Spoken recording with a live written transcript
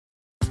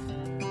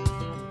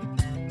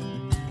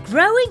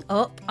Growing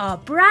Up, our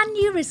brand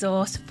new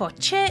resource for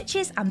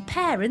churches and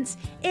parents,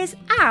 is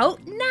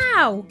out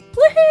now.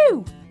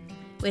 Woohoo!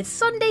 With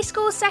Sunday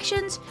school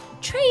sessions,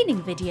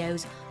 training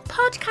videos,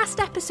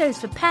 podcast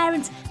episodes for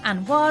parents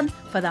and one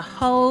for the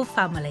whole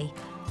family.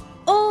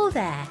 All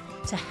there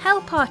to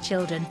help our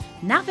children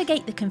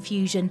navigate the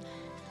confusion,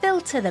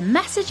 filter the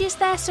messages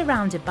they're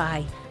surrounded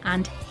by,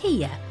 and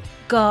hear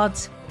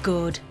God's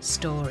good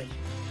story.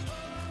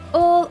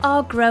 All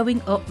our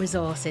Growing Up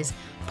resources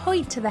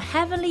point to the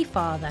Heavenly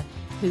Father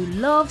who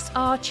loves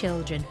our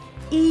children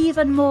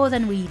even more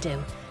than we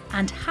do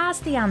and has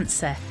the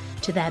answer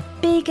to their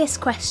biggest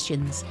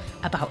questions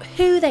about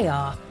who they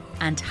are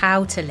and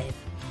how to live.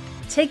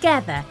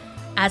 Together,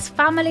 as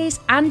families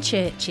and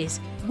churches,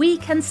 we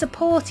can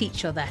support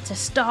each other to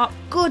start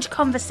good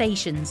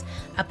conversations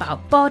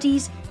about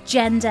bodies,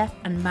 gender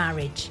and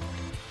marriage,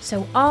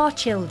 so our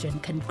children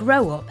can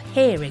grow up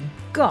hearing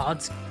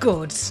God's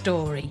good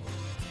story.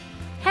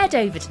 Head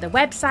over to the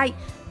website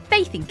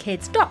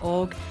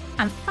faithinkids.org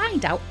and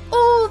find out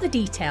all the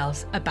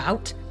details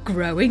about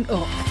Growing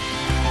Up.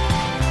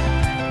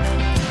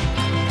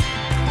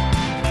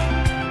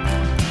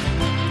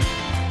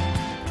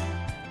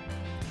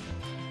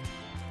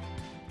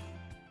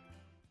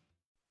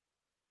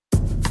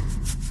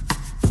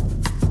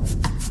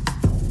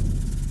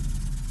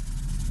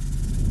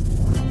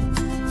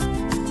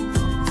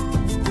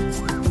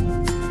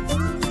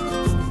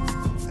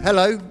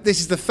 Hello,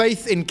 this is the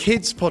Faith in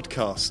Kids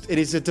podcast. It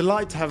is a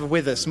delight to have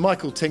with us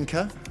Michael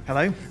Tinker.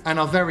 Hello. And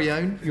our very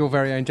own... Your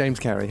very own James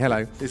Carey.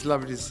 Hello. It's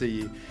lovely to see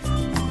you.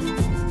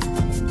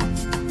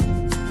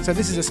 So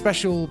this is a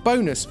special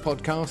bonus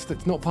podcast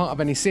that's not part of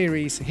any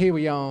series. Here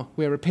we are.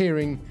 We're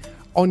appearing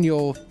on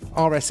your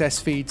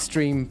RSS feed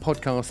stream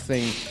podcast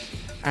thing.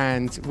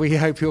 And we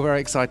hope you're very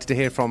excited to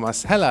hear from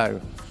us.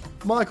 Hello.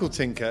 Michael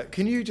Tinker,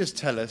 can you just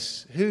tell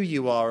us who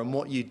you are and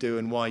what you do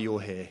and why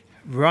you're here?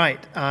 Right,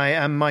 I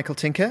am Michael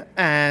Tinker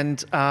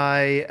and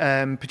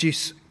I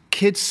produce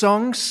kids'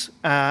 songs.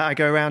 I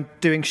go around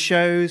doing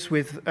shows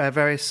with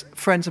various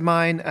friends of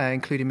mine,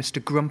 including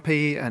Mr.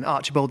 Grumpy and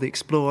Archibald the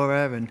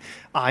Explorer and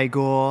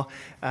Igor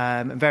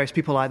and various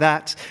people like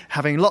that,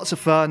 having lots of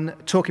fun,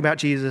 talking about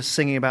Jesus,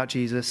 singing about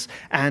Jesus,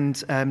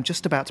 and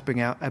just about to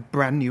bring out a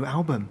brand new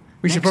album.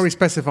 We should probably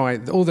specify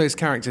that all those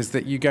characters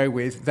that you go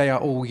with, they are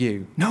all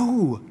you.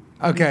 No.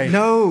 Okay.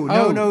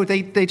 No.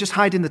 They just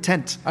hide in the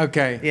tent.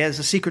 Okay. Yeah, there's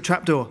a secret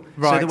trapdoor.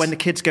 Right. So that when the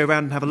kids go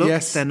around and have a look,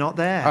 Yes. they're not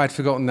there. I'd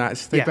forgotten that.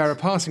 They Yes. bear a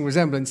passing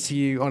resemblance to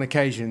you on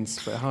occasions,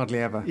 but hardly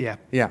ever. Yeah.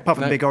 Yeah. Apart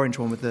from the big orange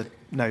one with the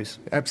nose.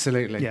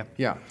 Absolutely. Yeah.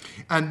 Yeah.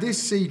 And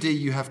this CD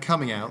you have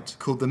coming out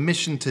called The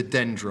Mission to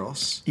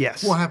Dendros.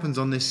 Yes. What happens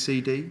on this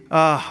CD?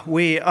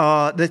 We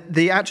are...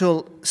 The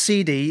actual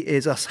CD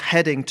is us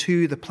heading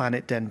to the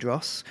planet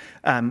Dendros.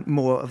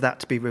 More of that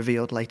to be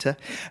revealed later.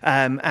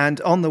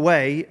 And on the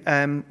way,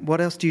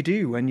 what else do you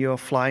do when you're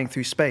flying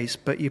through space?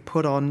 But you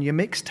put on your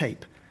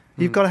mixtape.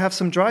 You've got to have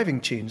some driving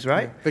tunes,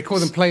 right? Yeah. They call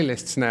them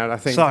playlists now, I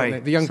think. Sorry. don't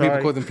they? The young people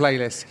call them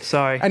playlists.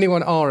 Sorry.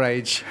 Anyone our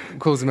age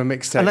calls them a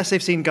mixtape. Unless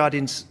they've seen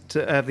Guardians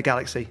of the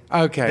Galaxy.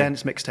 Okay. Then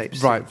it's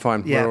mixtapes. Right,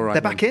 fine. Yeah, We're all right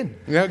they're then. back in.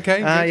 Yeah,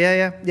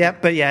 okay. Yeah.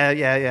 But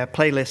yeah.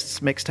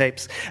 Playlists,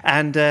 mixtapes.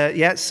 And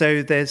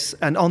so there's...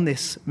 And on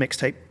this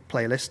mixtape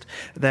playlist,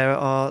 there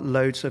are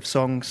loads of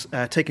songs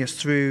taking us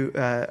through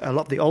a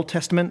lot of the Old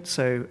Testament.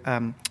 So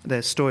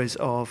there's stories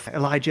of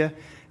Elijah,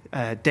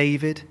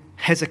 David,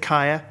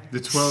 Hezekiah, The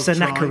 12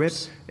 Sennacherib.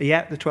 tribes.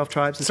 Yeah, the 12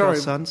 tribes, the Sorry,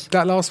 12 sons.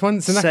 that last one?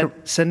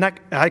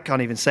 I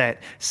can't even say it.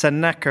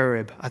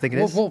 Sennacherib, I think it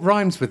is. What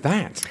rhymes with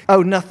that?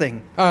 Oh,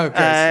 nothing. Oh,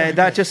 okay.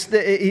 That just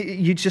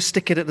you just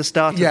stick it at the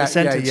start of the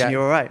sentence and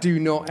you're all right. Do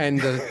not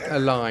end a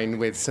line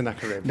with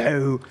Sennacherib.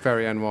 No.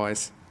 Very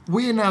unwise.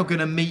 We are now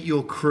going to meet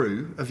your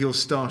crew of your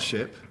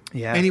starship.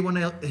 Yeah. Anyone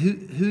else?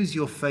 Who's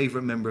your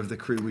favourite member of the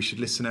crew we should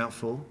listen out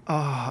for?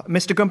 Oh,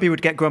 Mr. Grumpy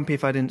would get grumpy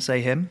if I didn't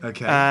say him.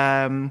 Okay.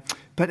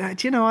 But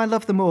I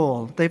love them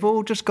all. They've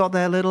all just got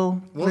their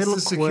little What's little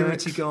the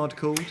security quirks. guard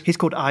called? He's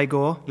called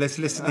Igor. Let's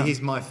listen.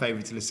 He's my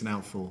favourite to listen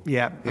out for.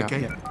 Yeah.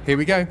 Okay. Yeah. Here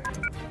we go.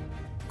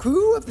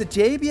 Crew of the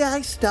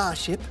JBI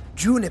starship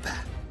Juniper.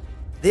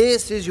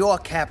 This is your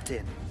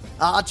captain,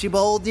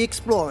 Archibald the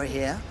Explorer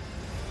here.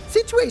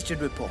 Situation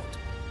report.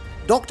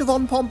 Dr.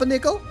 Von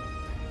Pumpernickel?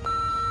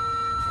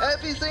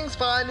 Everything's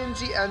fine in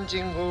the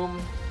engine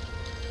room.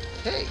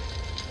 Hey,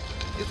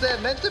 is there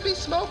meant to be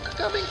smoke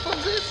coming from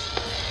this?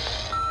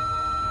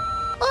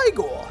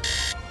 Igor?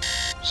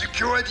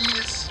 Security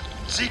is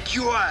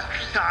secure.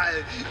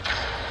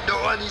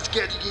 No one is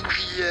getting in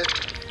here.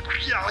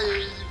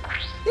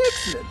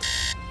 Excellent,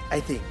 I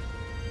think.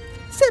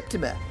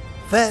 Septima,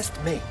 first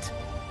mate.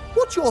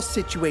 What's your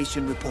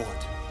situation report?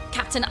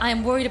 Captain, I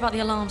am worried about the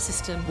alarm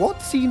system.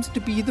 What seems to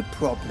be the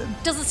problem?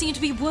 Doesn't seem to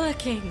be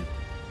working.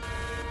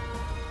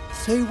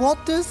 So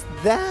what does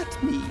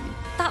that mean?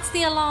 That's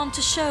the alarm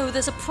to show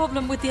there's a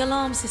problem with the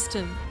alarm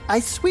system. I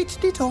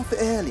switched it off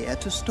earlier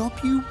to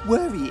stop you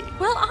worrying.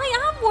 Well,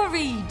 I am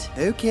worried.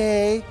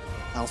 Okay,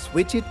 I'll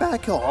switch it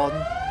back on.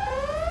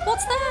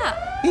 What's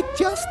that? It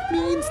just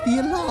means the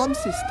alarm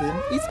system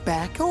is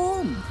back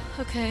on.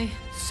 Okay.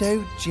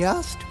 So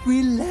just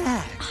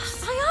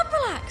relax, I am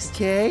relaxed.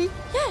 okay?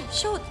 Yeah,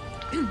 sure.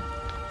 Yeah,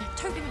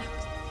 totally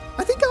relaxed.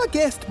 I think our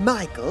guest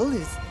Michael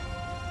is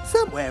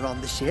somewhere on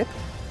the ship.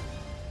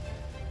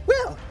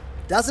 Well,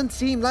 doesn't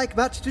seem like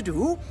much to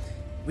do.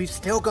 We've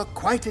still got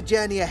quite a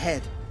journey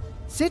ahead.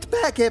 Sit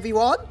back,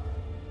 everyone.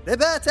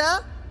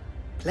 Roberta,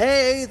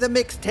 play the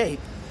mixtape.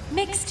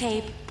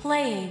 Mixtape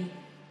playing.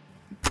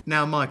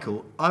 Now,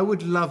 Michael, I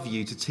would love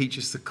you to teach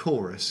us the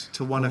chorus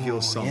to one of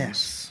your songs.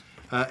 Yes.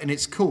 And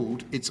it's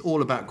called It's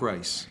All About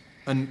Grace.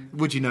 And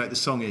would you know what the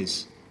song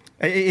is?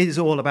 It is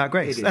all about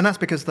grace. It is. And that's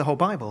because the whole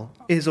Bible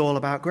is all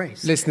about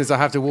grace. Listeners, I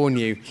have to warn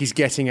you, he's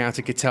getting out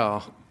a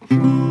guitar.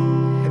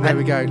 There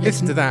we go.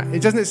 Listen to that.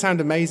 Doesn't it sound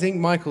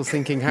amazing? Michael's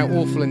thinking how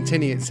awful and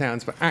tinny it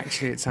sounds, but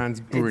actually it sounds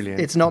brilliant.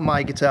 It's not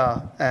my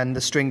guitar, and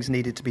the strings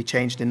needed to be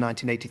changed in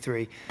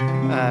 1983.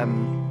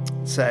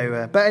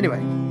 But anyway,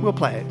 we'll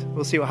play it.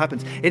 We'll see what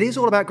happens. It is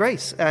all about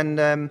grace,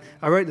 and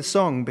I wrote the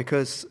song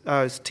because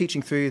I was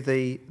teaching through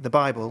the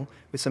Bible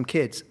with some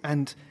kids,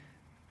 and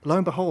lo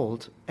and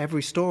behold,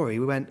 every story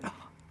we went, oh,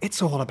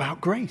 it's all about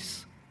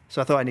grace.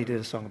 So I thought I needed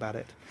a song about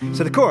it.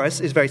 So the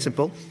chorus is very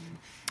simple.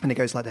 And it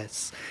goes like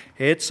this.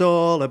 It's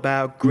all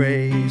about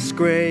grace,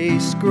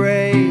 grace,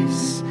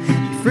 grace.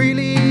 He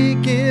freely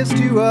gives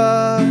to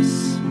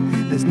us.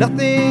 There's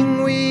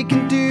nothing we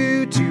can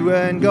do to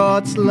earn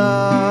God's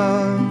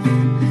love.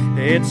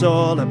 It's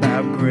all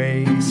about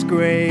grace,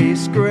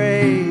 grace,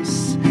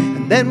 grace.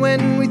 And then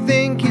when we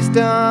think he's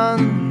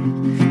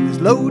done, there's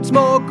loads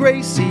more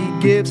grace he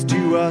gives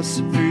to us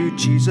through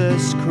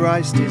Jesus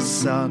Christ, his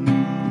Son.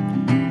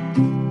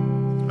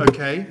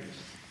 Okay.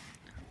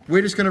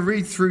 We're just going to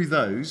read through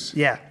those.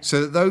 Yeah.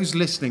 So that those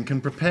listening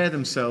can prepare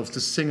themselves to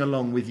sing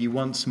along with you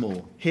once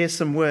more. Here's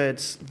some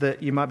words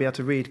that you might be able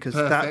to read, because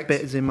that Perfect.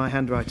 bit is in my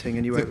handwriting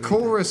and you The won't read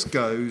chorus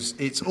goes,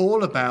 it's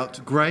all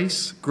about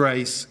grace,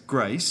 grace,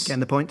 grace. Getting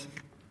the point?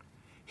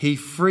 He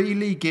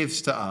freely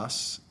gives to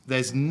us.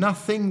 There's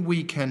nothing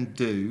we can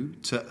do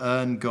to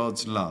earn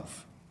God's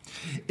love.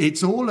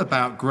 It's all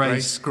about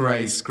grace,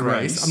 grace,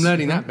 grace. I'm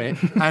learning that bit.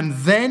 And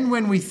then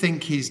when we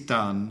think he's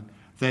done,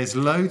 there's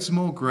loads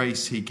more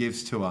grace he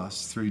gives to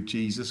us through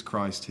Jesus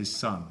Christ, his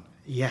Son.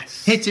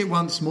 Yes. Hit it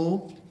once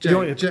more.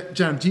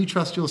 Jan, do you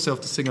trust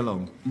yourself to sing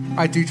along?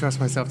 I do trust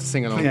myself to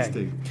sing along. Please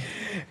do.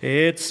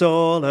 It's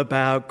all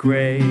about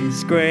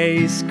grace,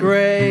 grace,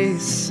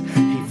 grace.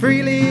 He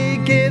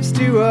freely gives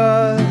to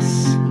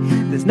us.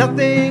 There's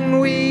nothing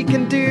we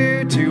can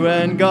do to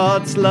earn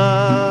God's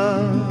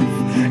love.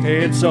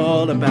 It's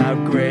all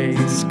about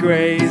grace,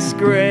 grace,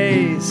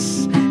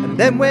 grace. And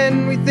then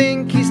when we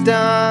think he's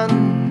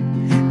done,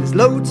 there's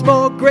loads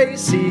more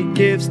grace he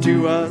gives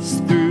to us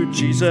through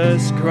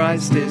Jesus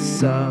Christ, his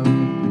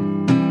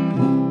Son.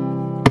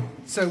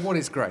 So what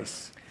is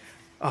grace?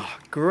 Oh,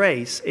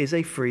 grace is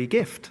a free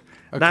gift.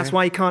 Okay. That's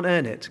why you can't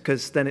earn it,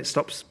 because then it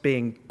stops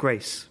being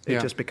grace. It Yeah.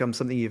 just becomes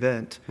something you've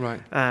earned. Right.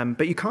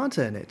 But you can't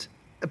earn it.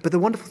 But the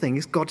wonderful thing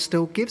is God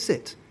still gives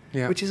it,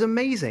 Yeah. which is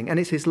amazing. And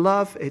it's his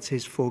love, it's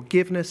his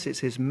forgiveness, it's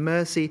his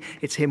mercy,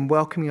 it's him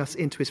welcoming us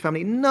into his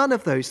family. None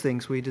of those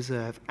things we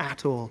deserve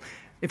at all.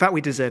 In fact,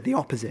 we deserve the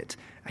opposite,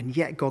 and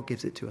yet God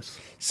gives it to us.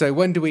 So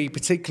when do we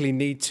particularly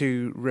need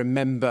to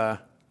remember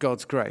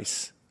God's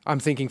grace? I'm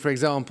thinking, for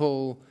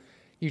example,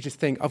 you just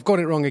think, I've got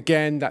it wrong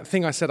again. That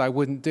thing I said I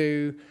wouldn't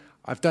do,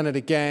 I've done it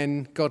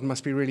again. God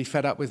must be really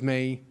fed up with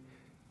me.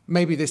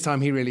 Maybe this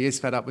time he really is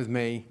fed up with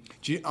me.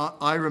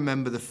 I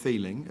remember the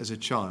feeling as a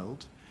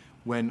child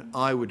when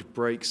I would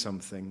break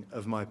something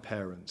of my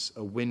parents,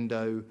 a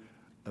window,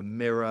 a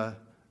mirror,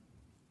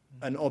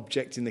 an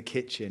object in the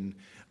kitchen,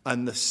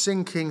 and the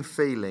sinking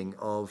feeling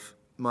of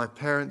my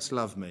parents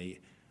love me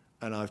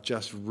and I've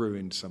just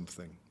ruined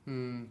something.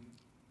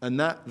 And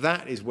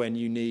that is when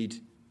you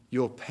need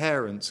your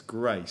parents'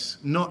 grace.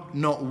 Not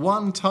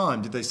one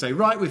time did they say,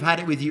 right, we've had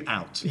it with you,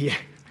 out. Yeah,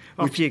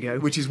 off you go.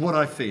 Which is what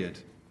I feared.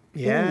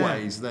 Yeah.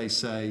 Always they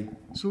say,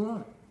 it's all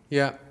right.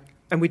 Yeah.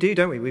 And we do,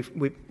 don't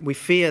we? We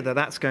fear that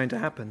that's going to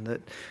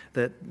happen,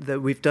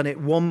 that we've done it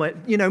one way.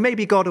 You know,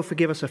 maybe God will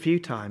forgive us a few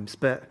times,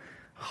 but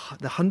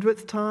the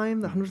 100th time,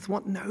 the 100th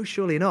one? No,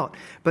 surely not.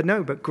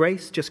 But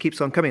grace just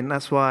keeps on coming.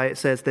 That's why it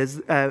says there's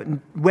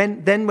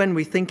when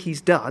we think he's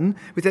done,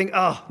 we think,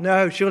 oh,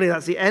 no, surely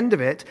that's the end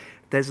of it.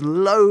 There's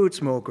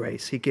loads more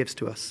grace he gives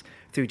to us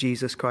through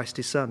Jesus Christ,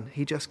 his Son.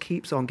 He just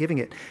keeps on giving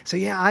it. So,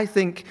 yeah, I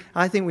think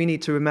we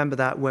need to remember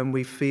that when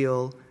we've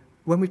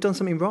done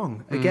something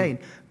wrong again.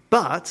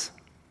 But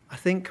I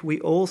think we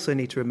also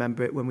need to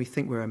remember it when we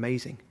think we're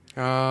amazing.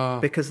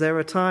 Because there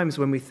are times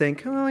when we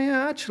think, oh,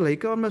 yeah, actually,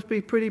 God must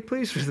be pretty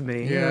pleased with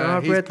me. Yeah,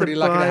 I've he's read pretty the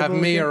lucky Bible. to have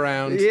me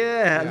around.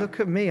 Yeah, look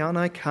at me. Aren't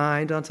I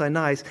kind? Aren't I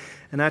nice?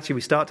 And actually,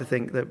 we start to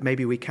think that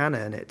maybe we can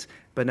earn it.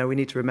 But no, we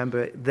need to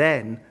remember it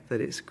then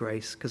that it's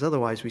grace, because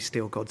otherwise we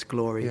steal God's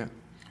glory. Yeah.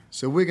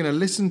 So we're going to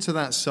listen to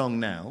that song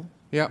now.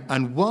 Yeah.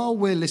 And while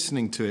we're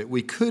listening to it,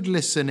 we could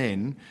listen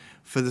in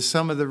for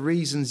some of the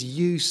reasons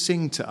you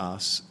sing to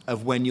us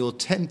of when you're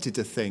tempted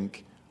to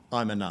think,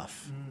 I'm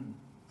enough.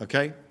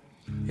 Okay?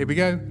 Here we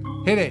go.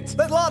 Hit it.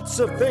 There's lots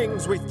of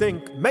things we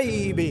think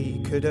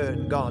maybe could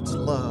earn God's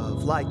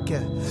love. Like,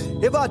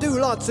 if I do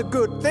lots of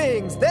good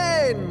things,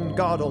 then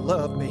God will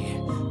love me.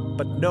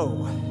 But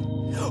no.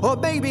 Or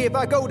maybe if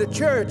I go to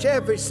church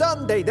every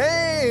Sunday,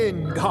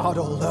 then God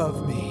will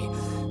love me.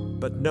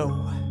 But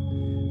no.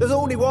 There's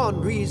only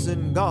one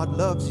reason God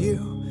loves you,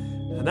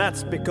 and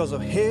that's because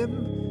of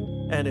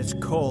Him, and it's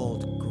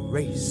called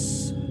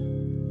grace.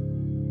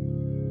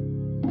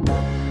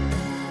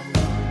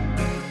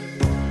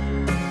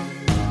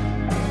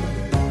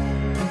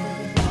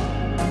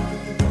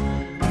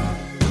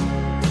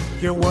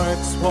 Your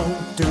works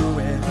won't do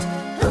it.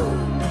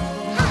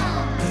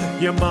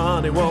 Your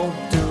money won't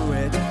do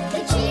it.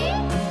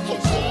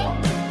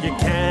 You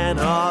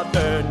cannot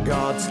earn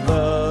God's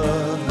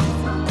love.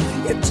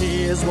 Your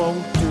tears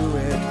won't do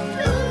it.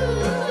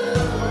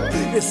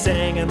 Your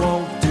singing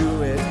won't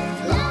do it.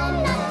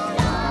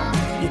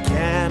 You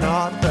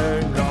cannot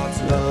earn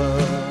God's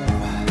love.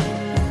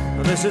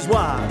 And this is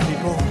why,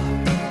 people,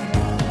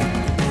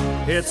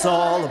 it's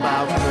all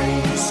about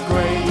grace,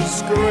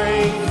 grace,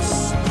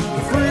 grace.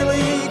 He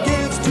freely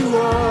gives to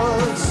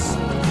us.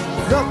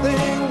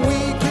 Nothing we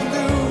can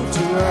do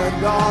to earn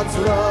God's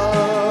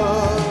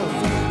love.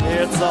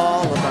 It's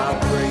all about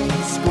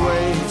grace,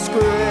 grace,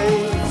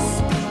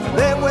 grace. And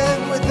then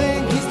when we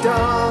think He's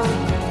done,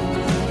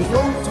 He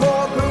flows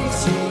for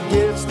grace He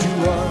gives to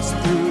us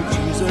through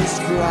Jesus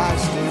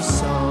Christ His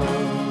Son.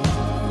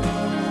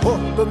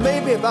 Oh, but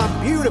maybe if I'm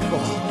beautiful,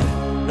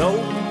 no,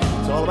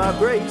 it's all about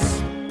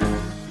grace.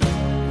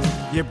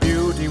 Your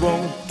beauty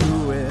won't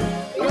do it.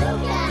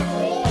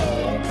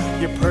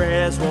 Your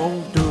prayers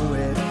won't do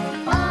it.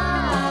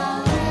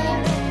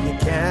 You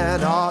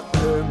cannot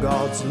earn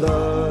God's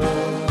love.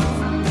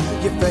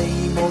 Your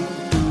fame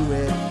won't do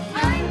it.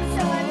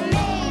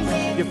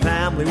 Your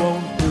family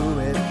won't do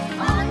it.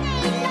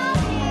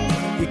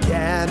 You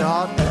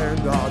cannot earn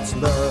God's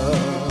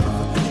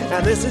love.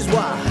 And this is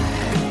why.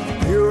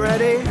 You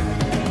ready?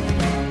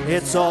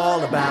 It's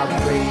all about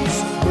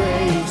grace,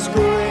 grace,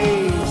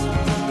 grace.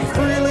 He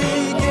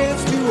freely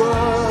gives to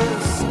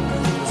us.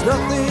 There's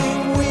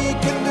nothing we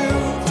can do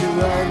to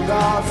earn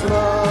God's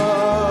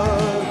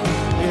love.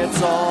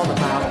 It's all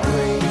about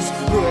grace,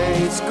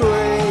 grace,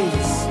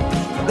 grace.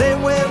 And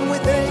then when we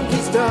think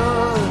He's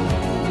done,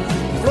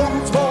 He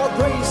flows for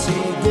grace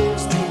He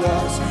gives to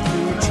us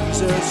through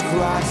Jesus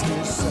Christ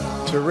His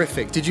Son.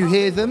 Terrific. Did you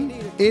hear them?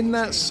 In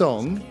that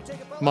song,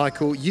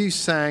 Michael, you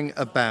sang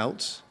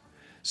about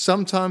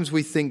sometimes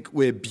we think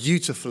we're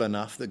beautiful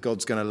enough that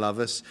God's going to love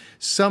us.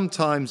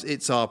 Sometimes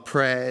it's our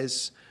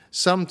prayers.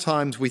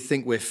 Sometimes we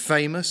think we're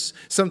famous.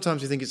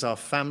 Sometimes we think it's our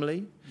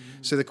family.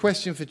 So the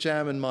question for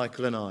Jam and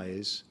Michael and I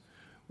is,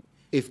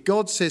 if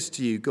God says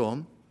to you, go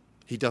on,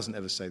 He doesn't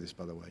ever say this,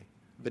 by the way,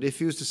 but if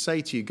He was to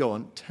say to you, go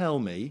on, tell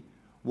me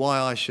why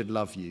I should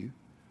love you,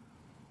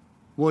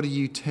 what are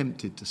you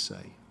tempted to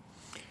say?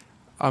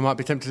 I might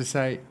be tempted to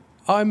say,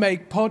 I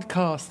make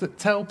podcasts that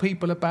tell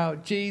people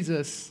about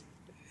Jesus.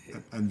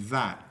 And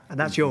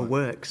that's your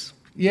works.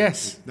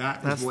 Yes.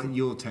 That's what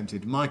you're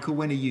tempted. Michael,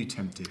 when are you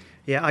tempted?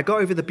 Yeah, I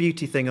got over the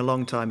beauty thing a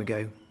long time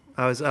ago.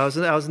 I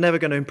was never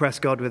going to impress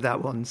God with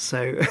that one.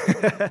 So,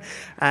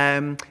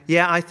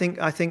 I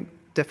think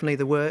definitely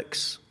the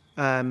works.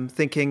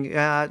 Thinking,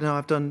 no,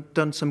 I've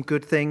done some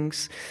good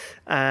things.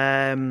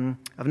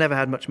 I've never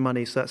had much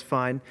money, so that's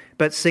fine.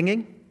 But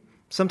singing.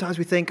 Sometimes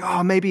we think,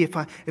 oh, maybe if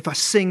I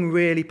sing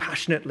really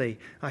passionately,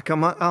 like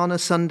I'm on a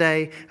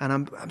Sunday and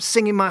I'm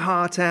singing my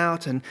heart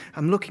out and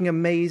I'm looking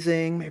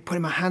amazing, maybe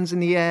putting my hands in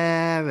the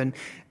air,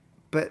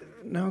 but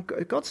no,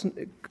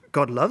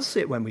 God loves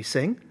it when we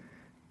sing,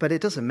 but it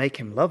doesn't make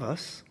Him love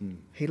us.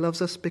 He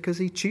loves us because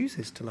He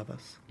chooses to love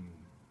us.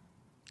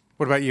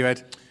 What about you,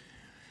 Ed?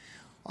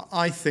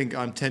 I think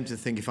I'm tempted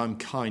to think if I'm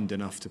kind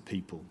enough to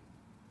people,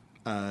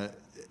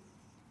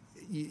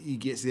 you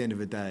get to the end of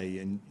a day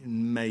and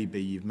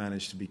maybe you've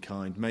managed to be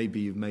kind.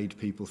 Maybe you've made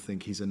people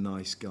think He's a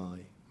nice guy.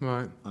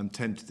 Right. I'm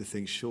tempted to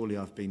think, surely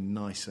I've been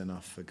nice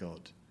enough for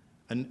God.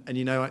 And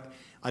you know,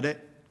 I don't...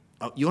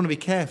 You want to be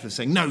careful of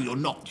saying, no, you're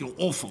not, you're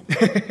awful.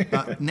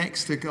 But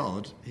next to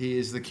God, He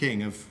is the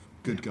king of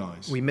good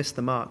guys. We miss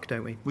the mark,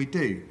 don't we? We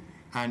do.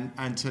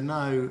 And to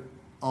know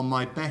on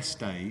my best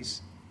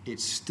days,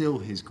 it's still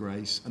His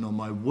grace. And on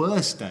my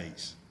worst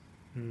days,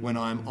 when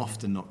I'm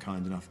often not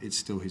kind enough, it's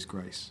still His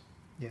grace.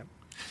 Yeah.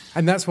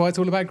 And that's why it's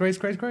all about grace,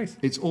 grace, grace.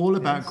 It's all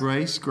about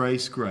grace,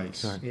 grace,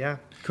 grace. Right. Yeah.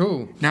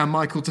 Cool. Now,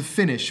 Michael, to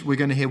finish, we're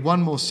going to hear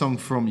one more song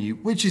from you.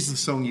 Which is the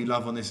song you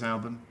love on this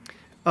album?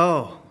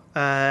 Oh,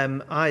 I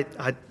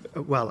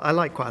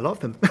like quite a lot of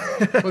them.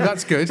 Well,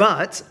 that's good.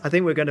 But I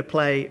think we're going to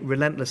play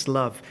Relentless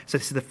Love. So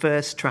this is the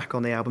first track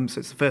on the album. So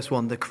it's the first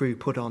one the crew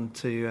put on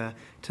to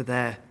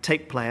their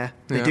tape player.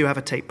 They do have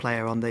a tape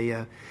player on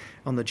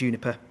the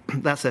Juniper.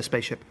 That's their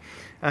spaceship.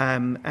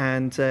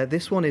 And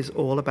this one is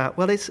all about,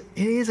 it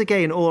is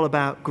again all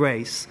about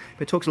grace,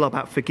 but it talks a lot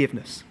about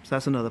forgiveness. So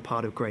that's another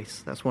part of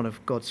grace. That's one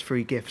of God's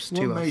free gifts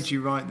to us. What made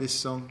you write this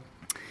song?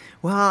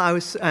 Well, I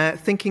was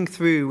thinking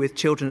through with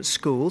children at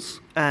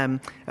schools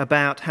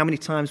about how many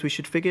times we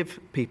should forgive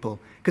people.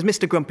 Because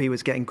Mr. Grumpy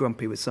was getting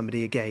grumpy with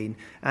somebody again,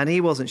 and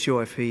he wasn't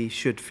sure if he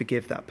should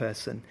forgive that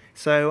person.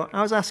 So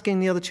I was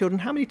asking the other children,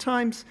 how many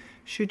times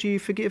should you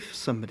forgive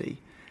somebody?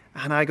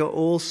 And I got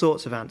all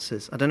sorts of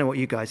answers. I don't know what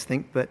you guys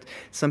think, but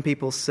some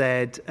people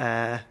said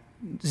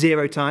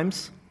 0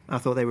 times. I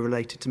thought they were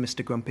related to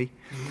Mr. Grumpy.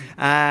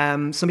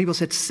 Some people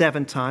said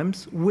 7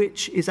 times,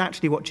 which is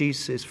actually what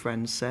Jesus'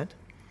 friends said.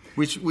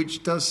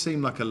 Which does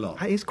seem like a lot.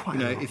 That is quite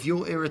a lot. If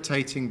your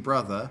irritating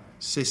brother,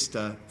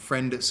 sister,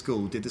 friend at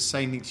school did the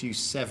same thing to you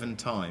 7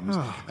 times,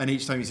 and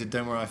each time you said,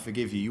 don't worry, I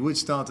forgive you, you would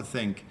start to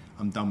think,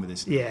 I'm done with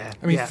this now. Yeah.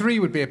 I mean, 3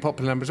 would be a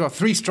popular number as well.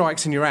 3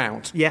 strikes and you're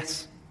out.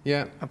 Yes.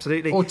 Yeah.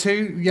 Absolutely. Or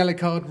 2, yellow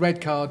card,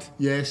 red card.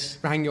 Yes.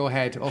 Hang your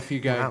head, off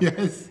you go. Wow.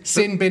 Yes.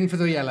 Sin bin for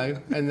the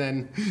yellow, and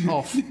then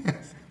off.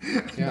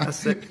 Yeah.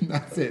 That's it.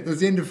 That's it. That's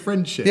the end of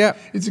friendship. Yeah.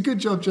 It's a good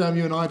job, Jam,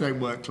 you and I don't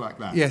work like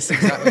that. Yes,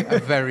 exactly. A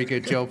very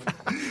good job.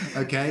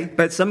 Okay.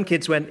 But some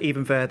kids went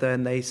even further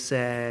and they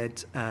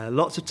said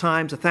lots of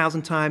times,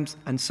 1,000 times,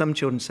 and some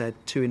children said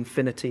to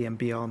infinity and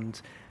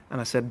beyond.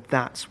 And I said,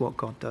 that's what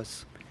God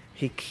does.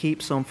 He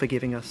keeps on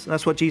forgiving us.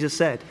 That's what Jesus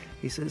said.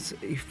 He says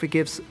he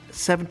forgives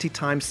 70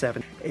 times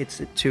 7.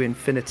 It's to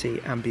infinity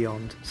and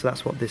beyond. So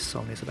that's what this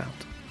song is about.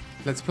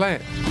 Let's play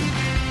it.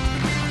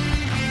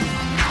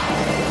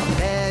 How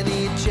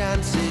many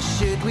chances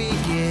should we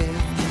give?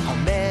 How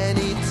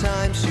many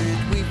times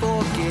should we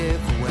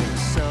forgive when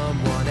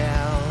someone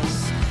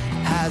else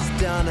has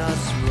done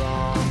us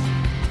wrong?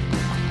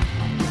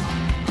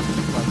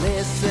 Well,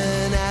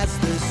 listen as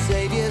the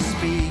Saviour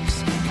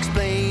speaks,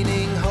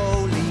 explaining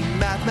holy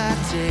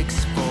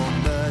mathematics, for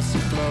mercy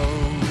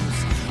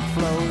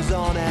flows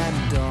on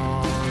and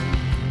on.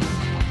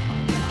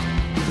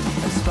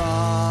 As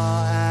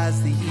far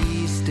as the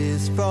east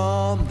is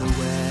from the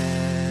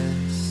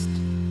west,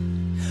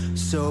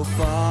 so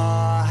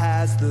far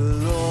has the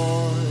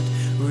Lord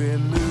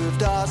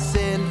removed our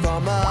sin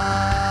from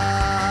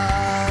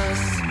us.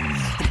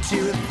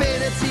 To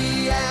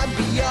infinity and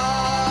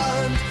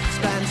beyond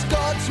spans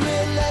God's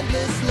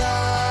relentless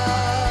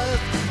love.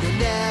 You'll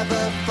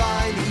never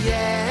find the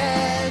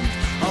end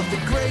of the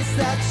grace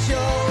that's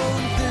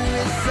shown through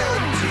His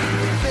Son. To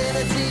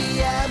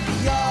infinity and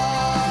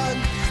beyond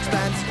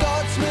spans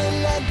God's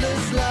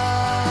relentless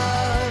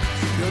love.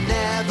 You'll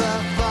never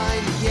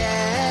find the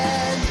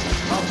end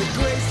of the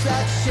grace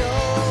that's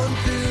shown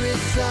through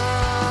His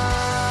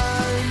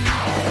Son.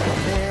 How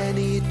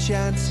many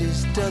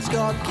chances does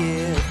God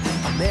give?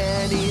 How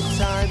many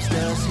times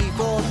does He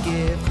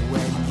forgive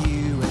when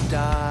you and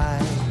I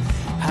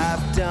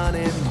have done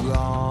Him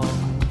wrong?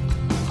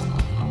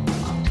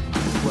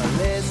 Well,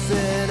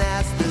 listen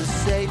as the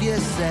Saviour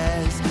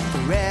says,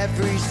 for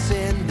every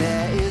sin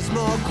there is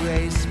more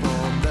grace,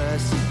 for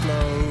mercy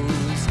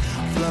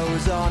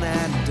flows on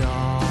and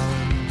on.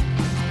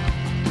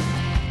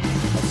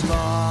 As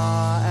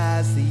far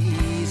as the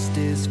east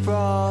is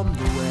from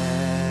the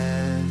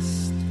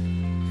west,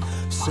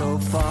 so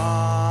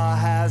far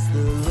has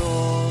the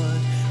Lord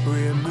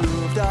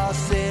removed our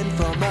sin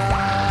from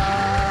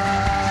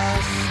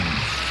us.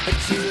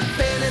 To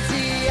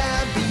infinity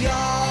and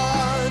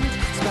beyond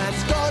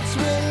spans God's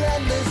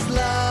relentless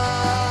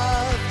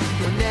love.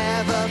 You'll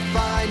never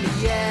find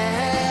the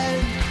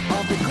end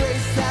of the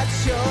grace that's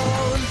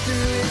shown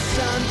through His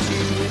Son. To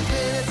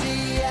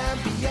infinity and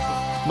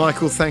beyond.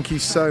 Michael, thank you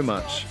so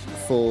much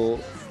for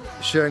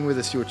sharing with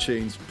us your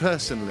tunes.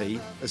 Personally,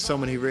 as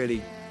someone who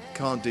really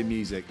can't do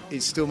music,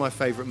 it's still my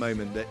favourite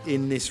moment that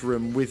in this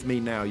room with me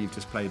now you've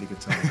just played a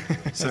guitar.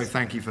 So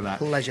thank you for that.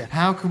 Pleasure.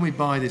 How can we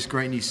buy this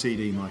great new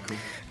CD, Michael?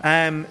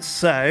 Find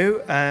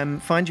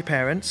your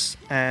parents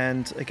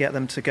and get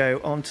them to go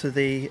onto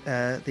the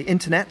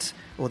internet,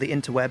 or the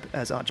interweb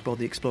as Archibald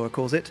the Explorer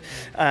calls it,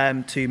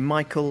 to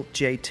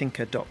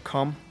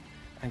michaeljtinker.com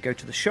and go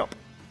to the shop,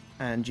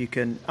 and you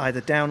can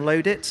either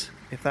download it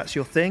if that's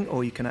your thing,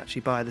 or you can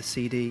actually buy the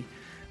CD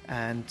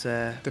and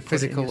The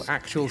physical,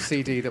 actual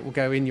CD that will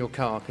go in your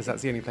car, because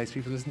that's the only place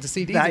people listen to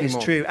CDs That anymore.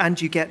 is true,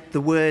 and you get the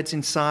words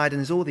inside, and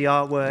there's all the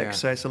artwork, Yeah.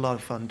 so it's a lot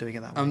of fun doing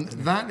it that way.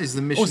 That is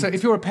the mission. Also,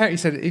 if you're a parent, you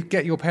said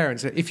get your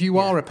parents. If you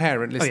are a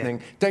parent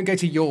listening, don't go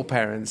to your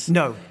parents.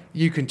 No.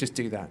 You can just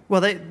do that.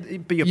 Well, but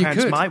your You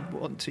parents could. might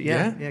want to.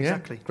 Yeah,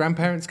 exactly.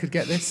 Grandparents could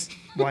get this.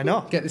 Why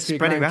not? Get this for your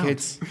Spread it around.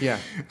 grandkids. Yeah.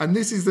 And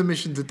this is the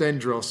mission to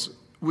Dendros.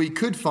 We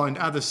could find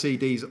other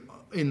CDs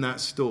in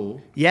that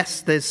store. Yes,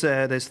 there's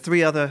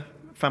 3 other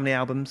family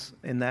albums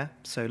in there,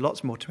 so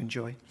lots more to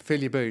enjoy.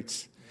 Fill your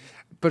boots.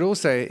 But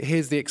also,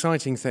 here's the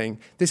exciting thing.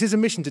 This is a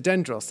mission to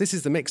Dendros. This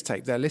is the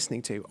mixtape they're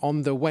listening to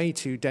on the way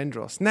to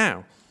Dendros.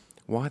 Now,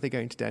 why are they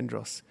going to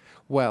Dendros?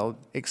 Well,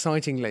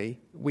 excitingly,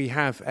 we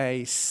have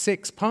a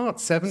 7 part.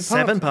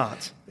 7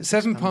 parts.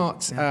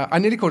 7-part. I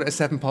nearly called it a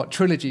 7-part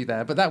trilogy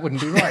there, but that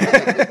wouldn't be right.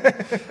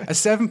 A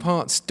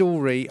 7-part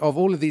story of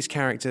all of these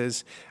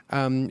characters,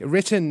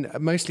 written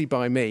mostly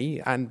by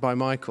me and by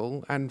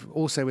Michael, and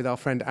also with our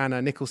friend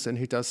Anna Nicholson,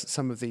 who does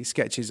some of the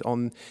sketches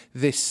on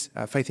this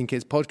Faith in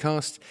Kids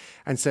podcast.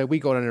 And so we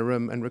got in a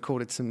room and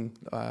recorded some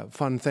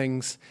fun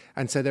things.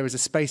 And so there is a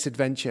space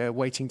adventure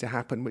waiting to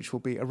happen, which will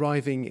be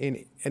arriving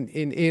in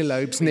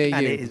earlobes near you.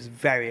 And it is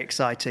very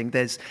exciting.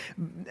 There's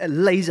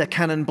laser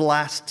cannon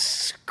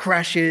blasts,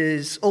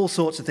 crashes, all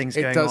sorts of things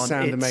going on. It does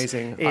sound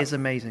amazing. It is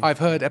amazing. I've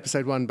heard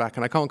episode 1 back,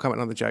 and I can't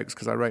comment on the jokes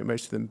because I wrote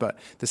most of them, but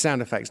the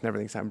sound effects and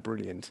everything sound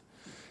brilliant.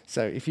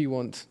 So if you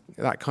want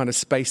that kind of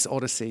space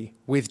odyssey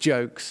with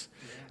jokes,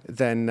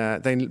 then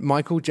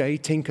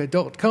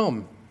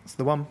michaeljtinker.com. That's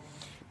the one.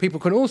 People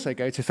can also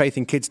go to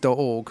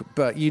faithinkids.org,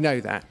 but you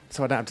know that,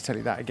 so I don't have to tell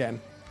you that again.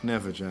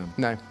 Never, Jam.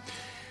 No.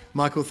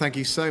 Michael, thank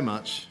you so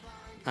much.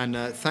 And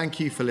thank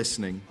you for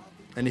listening.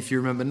 And if you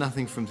remember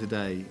nothing from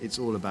today, it's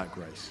all about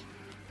grace.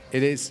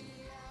 It is.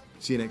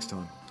 See you next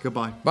time.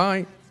 Goodbye.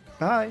 Bye.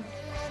 Bye.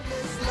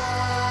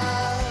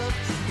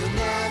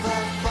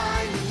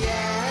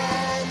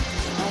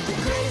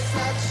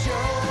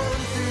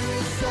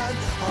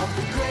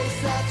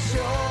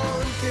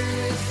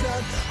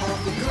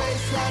 Of the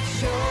grace that's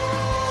shown